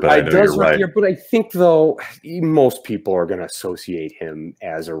hear, but I know you're right. But I think though most people are going to associate him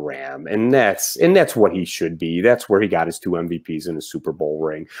as a Ram, and that's what he should be. That's where he got his 2 MVPs and a Super Bowl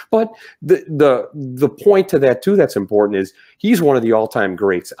ring. But the point to that too that's important is he's one of the all-time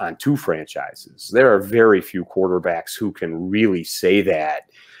greats on 2 franchises. There are very few quarterbacks who can really say that.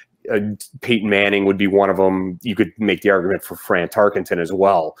 Peyton Manning would be one of them. You could make the argument for Fran Tarkenton as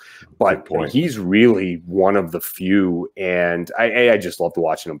well, but he's really one of the few. And I just loved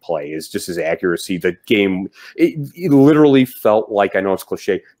watching him play. It's just his accuracy. The game, it literally felt like, I know it's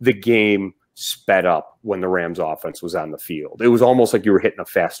cliche, the game sped up when the Rams offense was on the field. It was almost like you were hitting a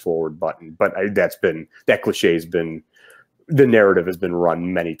fast forward button, but that cliche has been, the narrative has been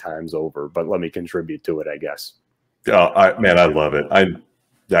run many times over, but let me contribute to it, I guess. Man, I love it.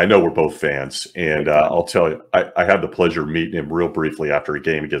 I know we're both fans, and I'll tell you, I had the pleasure of meeting him real briefly after a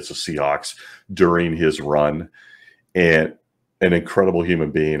game against the Seahawks during his run, and an incredible human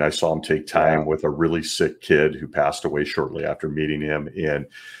being. I saw him take time with a really sick kid who passed away shortly after meeting him, and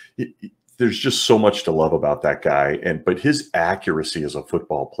there's just so much to love about that guy. But his accuracy as a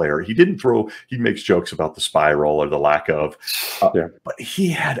football player, he makes jokes about the spiral or the lack of, but he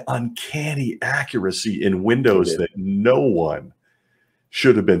had uncanny accuracy in windows that no one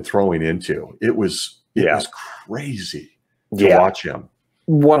should have been throwing into. It was crazy to watch him.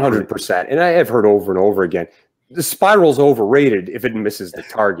 100%. And I have heard over and over again, the spiral's overrated if it misses the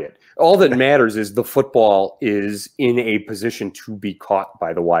target. All that matters is the football is in a position to be caught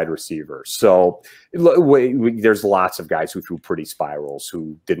by the wide receiver. So there's lots of guys who threw pretty spirals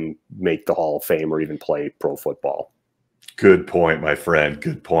who didn't make the Hall of Fame or even play pro football. Good point, my friend.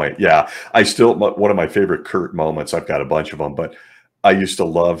 Good point. Yeah. One of my favorite Kurt moments, I've got a bunch of them, but I used to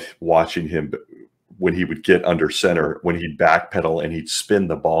love watching him when he would get under center, when he'd backpedal and he'd spin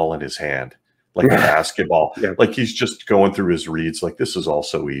the ball in his hand like a basketball. Like he's just going through his reads like, this is all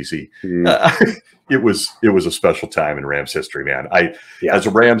so easy. It was a special time in Rams history, man. As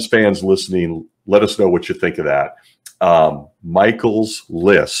Rams fans listening, let us know what you think of that. Michael's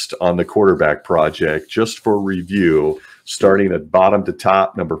list on the quarterback project, just for review, starting at bottom to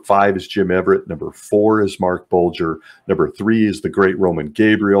top. Number 5 is Jim Everett. Number 4 is Mark Bulger. Number 3 is the great Roman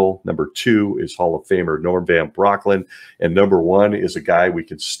Gabriel. Number 2 is Hall of Famer Norm Van Brocklin. And number 1 is a guy we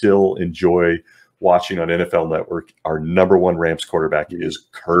can still enjoy watching on NFL Network. Our number 1 Rams quarterback is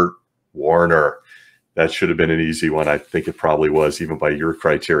Kurt Warner. That should have been an easy one. I think it probably was, even by your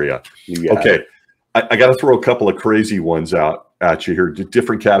criteria. Okay. I got to throw a couple of crazy ones out at you here,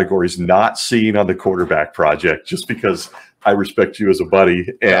 different categories not seen on the quarterback project, just because I respect you as a buddy.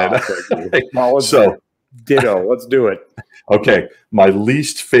 And so ditto, let's do it. Okay. My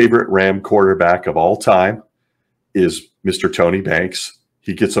least favorite Ram quarterback of all time is Mr. Tony Banks.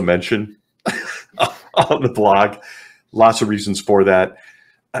 He gets a mention on the blog. Lots of reasons for that.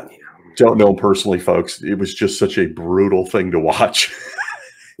 Don't know him personally, folks. It was just such a brutal thing to watch.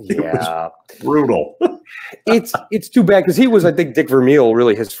 It was brutal. It's too bad because he was, I think, Dick Vermeil,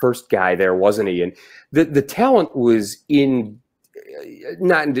 really his first guy there, wasn't he? And the talent was he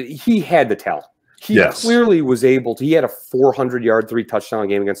had the talent. He clearly was able to. He had a 400-yard, 3-touchdown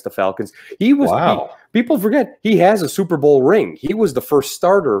game against the Falcons. He was. People forget he has a Super Bowl ring. He was the first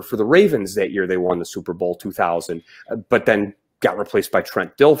starter for the Ravens that year. They won the Super Bowl 2000, but then got replaced by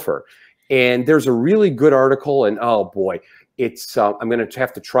Trent Dilfer. And there's a really good article, and oh boy. It's I'm going to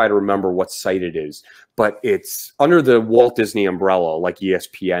have to try to remember what site it is, but it's under the Walt Disney umbrella, like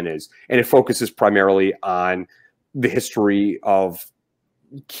ESPN is, and it focuses primarily on the history of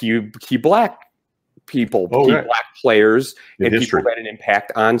key black people, black players, and people who had an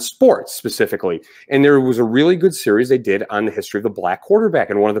impact on sports specifically. And there was a really good series they did on the history of the black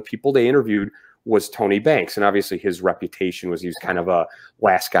quarterback, and one of the people they interviewed was Tony Banks, and obviously his reputation was he was kind of a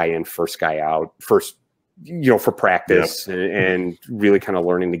last guy in, first guy out, for practice and really kind of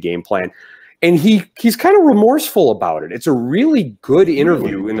learning the game plan. And he's kind of remorseful about it. It's a really good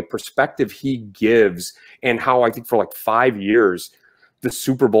interview in the perspective he gives and how I think for like 5 years, the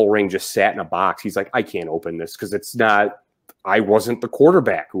Super Bowl ring just sat in a box. He's like, I can't open this because I wasn't the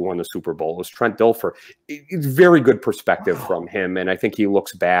quarterback who won the Super Bowl. It was Trent Dilfer. It's very good perspective from him. And I think he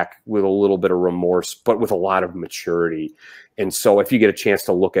looks back with a little bit of remorse, but with a lot of maturity. And so if you get a chance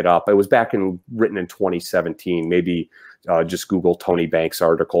to look it up, it was written in 2017, maybe just Google Tony Banks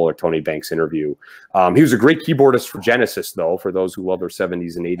article or Tony Banks interview. He was a great keyboardist for Genesis, though, for those who love their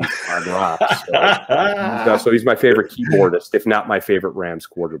 70s and 80s hard rock. So he's my favorite keyboardist, if not my favorite Rams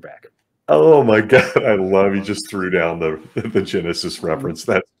quarterback. Oh my God, I love you just threw down the Genesis reference.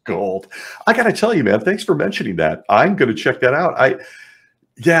 That's gold. I got to tell you, man, thanks for mentioning that. I'm going to check that out. I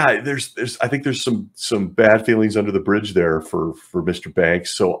think there's some bad feelings under the bridge there for Mr.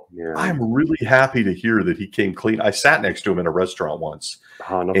 Banks. So I'm really happy to hear that he came clean. I sat next to him in a restaurant once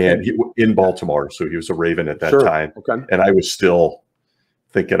in Baltimore. So he was a Raven at that time. Okay. And I was still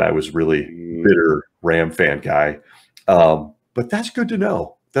thinking I was really bitter Ram fan guy. But that's good to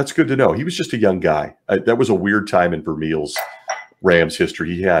know. That's good to know. He was just a young guy. That was a weird time in Vermeil's Rams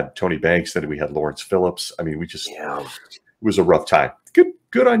history. He had Tony Banks, then we had Lawrence Phillips. I mean, it was a rough time.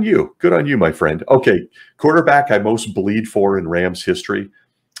 Good on you. Good on you, my friend. Okay, quarterback I most bleed for in Rams history.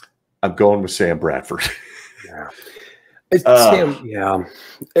 I'm going with Sam Bradford. Sam, yeah.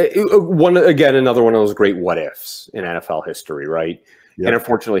 Another one of those great what ifs in NFL history, right? Yep. And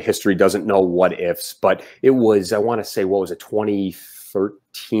unfortunately, history doesn't know what ifs, but it was, I want to say, what was it,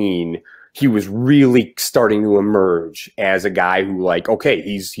 2013? He was really starting to emerge as a guy who, like, okay,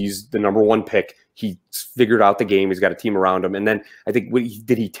 he's the #1 pick. He figured out the game. He's got a team around him. And then I think,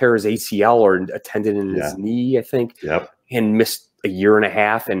 did he tear his ACL or a tendon in his knee, I think, and missed a year and a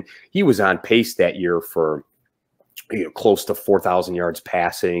half. And he was on pace that year for close to 4,000 yards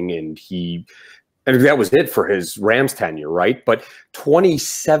passing. And that was it for his Rams tenure, right? But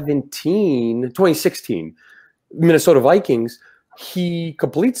 2016, Minnesota Vikings, he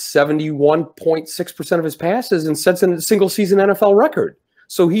completes 71.6% of his passes and sets in a single season NFL record.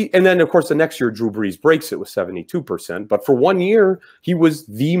 So and then of course the next year Drew Brees breaks it with 72%. But for 1 year, he was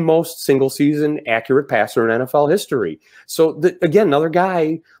the most single season accurate passer in NFL history. So again, another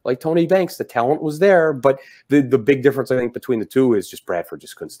guy like Tony Banks, the talent was there, but the big difference I think between the two is just Bradford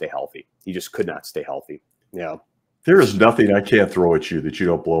just couldn't stay healthy. He just could not stay healthy. Yeah. There is nothing I can't throw at you that you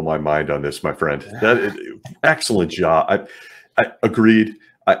don't blow my mind on this, my friend. Excellent job. I agreed.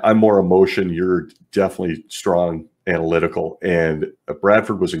 I'm more emotion. You're definitely strong, analytical, and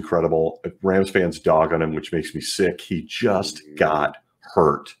Bradford was incredible. Rams fans dog on him, which makes me sick. He just got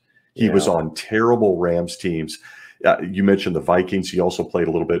hurt. He was on terrible Rams teams. You mentioned the Vikings. He also played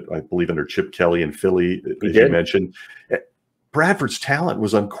a little bit, I believe, under Chip Kelly in Philly, as you mentioned. Bradford's talent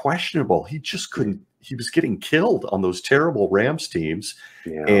was unquestionable. He just couldn't. He was getting killed on those terrible Rams teams.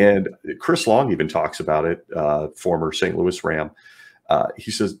 Yeah. And Chris Long even talks about it, former St. Louis Ram. He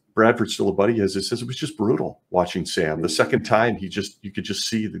says Bradford's still a buddy. He says it was just brutal watching Sam. The second time, you could just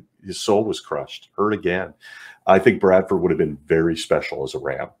see that his soul was crushed, hurt again. I think Bradford would have been very special as a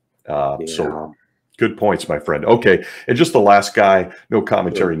Ram. So good points, my friend. Okay, and just the last guy, no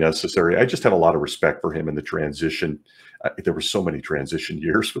commentary necessary. I just have a lot of respect for him in the transition. There were so many transition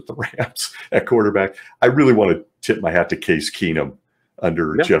years with the Rams at quarterback. I really want to tip my hat to Case Keenum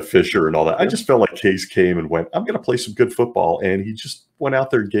under Jeff Fisher and all that. I just felt like Case came and went, I'm going to play some good football. And he just went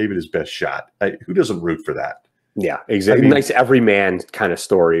out there and gave it his best shot. Who doesn't root for that? Yeah, exactly. Nice everyman kind of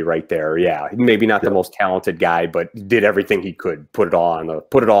story right there. Yeah, maybe not the most talented guy, but did everything he could, put it all on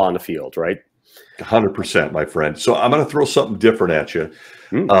the field, right? 100%, my friend. So I'm going to throw something different at you.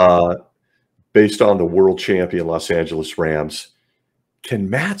 Based on the world champion Los Angeles Rams, can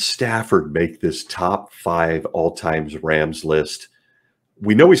Matt Stafford make this top 5 all-time Rams list?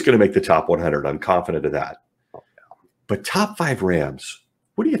 We know he's going to make the top 100. I'm confident of that. But top 5 Rams,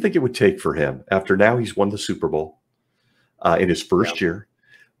 what do you think it would take for him after now he's won the Super Bowl in his first year,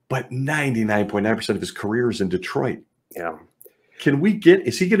 but 99.9% of his career is in Detroit? Yeah.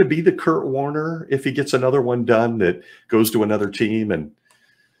 Is he going to be the Kurt Warner if he gets another one done that goes to another team and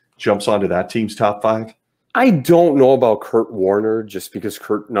jumps onto that team's top 5? I don't know about Kurt Warner just because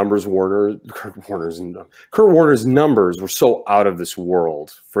Kurt Warner's numbers were so out of this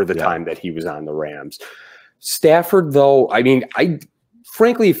world for the time that he was on the Rams. Stafford, though, I mean,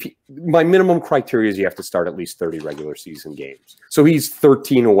 frankly, my minimum criteria is you have to start at least 30 regular season games. So he's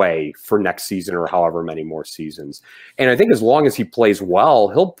 13 away for next season or however many more seasons. And I think as long as he plays well,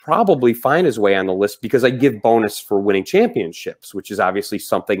 he'll probably find his way on the list because I give bonus for winning championships, which is obviously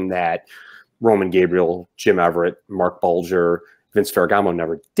something that Roman Gabriel, Jim Everett, Mark Bulger, Vince Ferragamo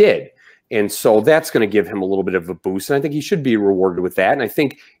never did. And so that's going to give him a little bit of a boost. And I think he should be rewarded with that. And I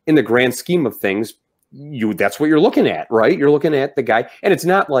think in the grand scheme of things, that's what you're looking at, right? You're looking at the guy. And it's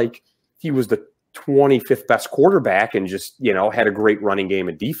not like he was the 25th best quarterback and just, had a great running game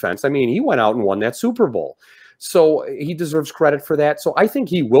and defense. I mean, he went out and won that Super Bowl. So he deserves credit for that. So I think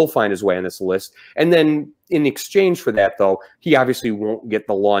he will find his way on this list. And then in exchange for that, though, he obviously won't get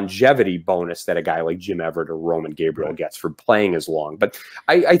the longevity bonus that a guy like Jim Everett or Roman Gabriel gets for playing as long. But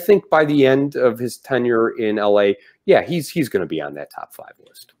I think by the end of his tenure in LA, he's going to be on that top 5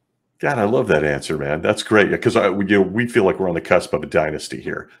 list. God, I love that answer, man. That's great because we feel like we're on the cusp of a dynasty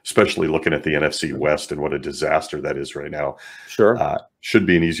here, especially looking at the NFC West and what a disaster that is right now. Sure, should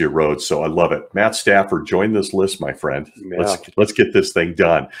be an easier road. So I love it. Matt Stafford, join this list, my friend. Yeah. Let's get this thing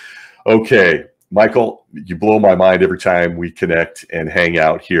done. Okay, Michael, you blow my mind every time we connect and hang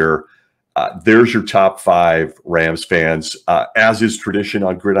out here. There's your top 5 Rams fans. As is tradition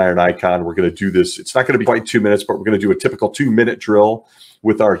on Gridiron Icon, we're going to do this. It's not going to be quite 2 minutes, but we're going to do a typical 2-minute drill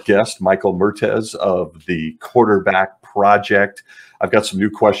with our guest, Michael Mertes of the Quarterback Project. I've got some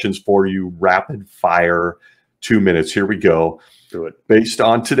new questions for you. Rapid fire, 2 minutes. Here we go. Do it. Based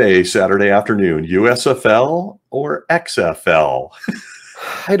on today, Saturday afternoon, USFL or XFL?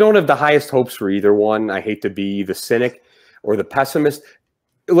 I don't have the highest hopes for either one. I hate to be the cynic or the pessimist.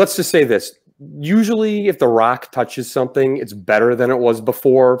 Let's just say this. usually if The Rock touches something, it's better than it was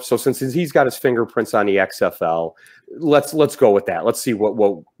before. So since he's got his fingerprints on the XFL, let's go with that. Let's see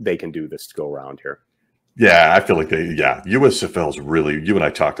what they can do this go around here. Yeah, I feel like USFL's really, you and I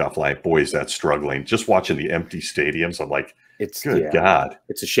talked offline, boys, that's struggling. Just watching the empty stadiums, I'm like, good God.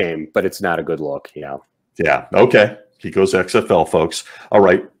 It's a shame, but it's not a good look. Yeah. Yeah. Okay. He goes XFL, folks. All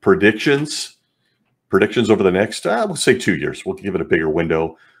right. Predictions over the next, we'll say 2 years. We'll give it a bigger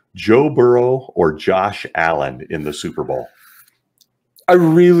window. Joe Burrow or Josh Allen in the Super Bowl? I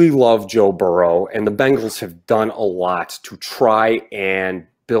really love Joe Burrow, and the Bengals have done a lot to try and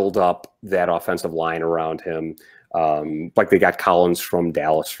build up that offensive line around him. Like they got Collins from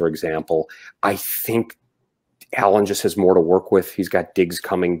Dallas, for example. I think Allen just has more to work with. He's got Diggs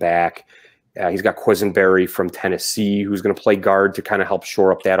coming back. He's got Quisenberry from Tennessee, who's going to play guard to kind of help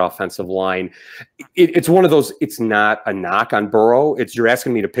shore up that offensive line. It's one of those, it's not a knock on Burrow. You're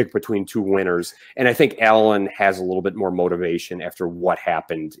asking me to pick between two winners. And I think Allen has a little bit more motivation after what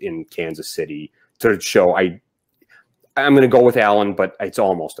happened in Kansas City to show I'm going to go with Allen, but it's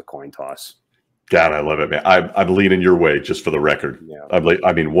almost a coin toss. God, I love it, man. I'm leaning your way, just for the record. Yeah.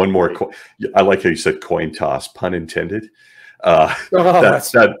 One more. I like how you said coin toss, pun intended.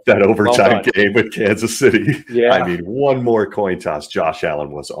 That overtime game with Kansas City. Yeah. I mean, one more coin toss. Josh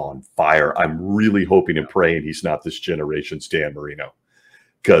Allen was on fire. I'm really hoping and praying he's not this generation's Dan Marino.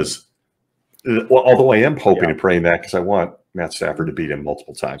 Because, although I am hoping and praying that because I want Matt Stafford to beat him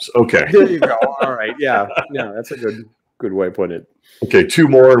multiple times. Okay. There you go. All right. Yeah. Yeah, that's a good way of putting it. Okay, 2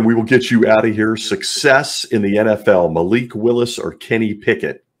 more and we will get you out of here. Success in the NFL, Malik Willis or Kenny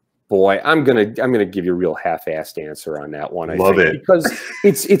Pickett? Boy, I'm gonna give you a real half-assed answer on that one. I Love think, it, because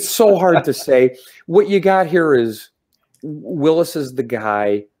it's so hard to say. What you got here is Willis is the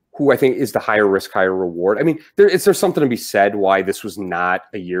guy who I think is the higher risk, higher reward. I mean, there's something to be said why this was not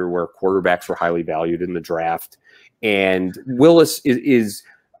a year where quarterbacks were highly valued in the draft, and Willis he's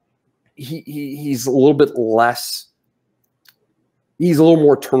a little bit less. He's a little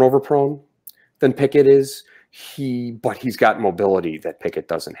more turnover prone than Pickett is. But he's got mobility that Pickett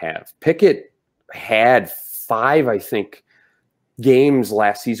doesn't have. Pickett had 5, I think, games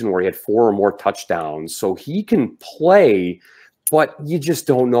last season where he had 4 or more touchdowns. So he can play, but you just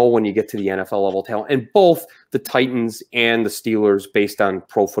don't know when you get to the NFL level talent. And both the Titans and the Steelers, based on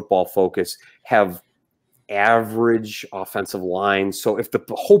Pro Football Focus, have average offensive lines. So if the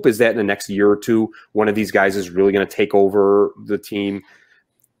hope is that in the next year or two, one of these guys is really going to take over the team,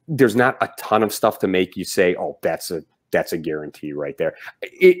 there's not a ton of stuff to make you say, oh, that's a guarantee right there.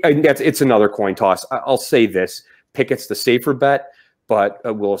 It's another coin toss. I'll say this: Pickett's the safer bet, but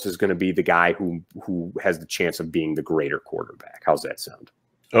Willis is going to be the guy who has the chance of being the greater quarterback. How's that sound?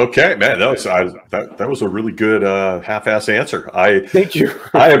 Okay, man, that was a really good half-ass answer. Thank you.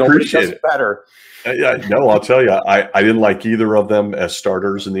 I appreciate it. Better. No, I'll tell you, I didn't like either of them as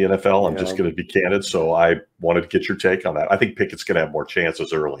starters in the NFL. I'm just going to be candid. So I wanted to get your take on that. I think Pickett's going to have more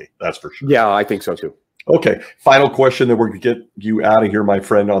chances early. That's for sure. Yeah, I think so too. Okay. Final question that we're going to get you out of here, my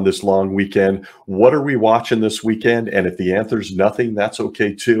friend, on this long weekend. What are we watching this weekend? And if the answer's nothing, that's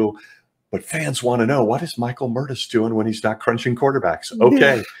okay too. But fans want to know, what is Michael Mertes doing when he's not crunching quarterbacks?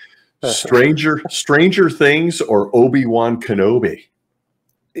 Okay. Stranger Things or Obi-Wan Kenobi?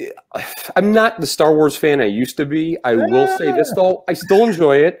 I'm not the Star Wars fan I used to be. I will say this, though. I still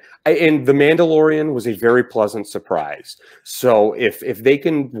enjoy it. And The Mandalorian was a very pleasant surprise. So if they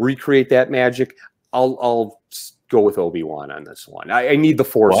can recreate that magic, I'll go with Obi-Wan on this one. I need the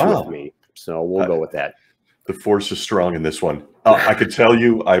Force with me. So we'll go with that. The Force is strong in this one. I could tell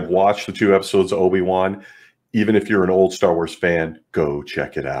you I've watched the 2 episodes of Obi-Wan. Even if you're an old Star Wars fan, go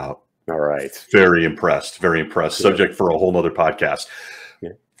check it out. All right. Very impressed. Very impressed. Yeah. Subject for a whole nother podcast.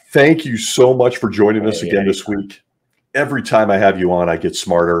 Thank you so much for joining us again this week. Every time I have you on, I get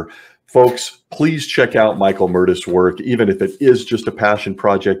smarter. Folks, please check out Michael Mertes' work. Even if it is just a passion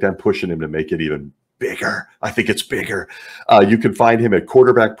project, I'm pushing him to make it even bigger. I think it's bigger. You can find him at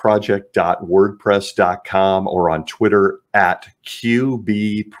quarterbackproject.wordpress.com or on Twitter at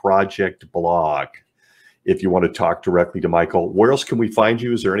QBProjectBlog. If you want to talk directly to Michael, where else can we find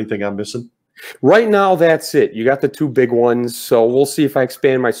you? Is there anything I'm missing? Right now, that's it. You got the 2 big ones. So we'll see if I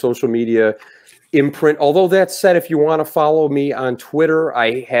expand my social media imprint. Although that said, if you want to follow me on Twitter,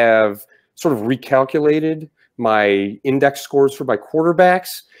 I have sort of recalculated my index scores for my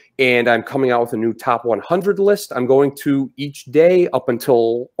quarterbacks, and I'm coming out with a new top 100 list. I'm going to each day up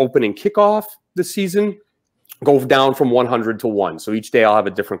until opening kickoff this season go down from 100 to 1. So each day I'll have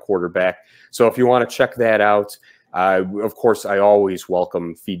a different quarterback. So if you want to check that out, of course, I always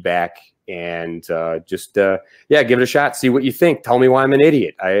welcome feedback and just yeah, give it a shot. See what you think. Tell me why I'm an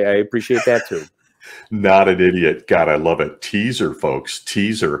idiot. I appreciate that too. Not an idiot. God, I love it. Teaser, folks.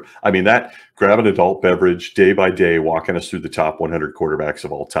 Teaser. I mean, that grab an adult beverage day by day, walking us through the top 100 quarterbacks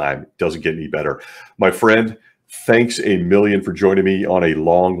of all time. Doesn't get any better. My friend, thanks a million for joining me on a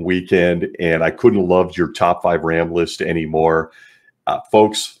long weekend. And I couldn't have loved your top 5 Ram list anymore.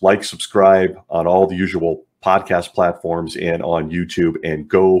 Folks, like, subscribe on all the usual podcast platforms and on YouTube. And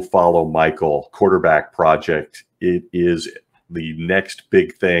go follow Michael, Quarterback Project. It is the next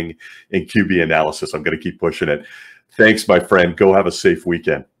big thing in QB analysis. I'm going to keep pushing it. Thanks, my friend. Go have a safe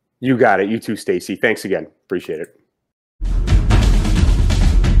weekend. You got it. You too, Stacy. Thanks again. Appreciate it.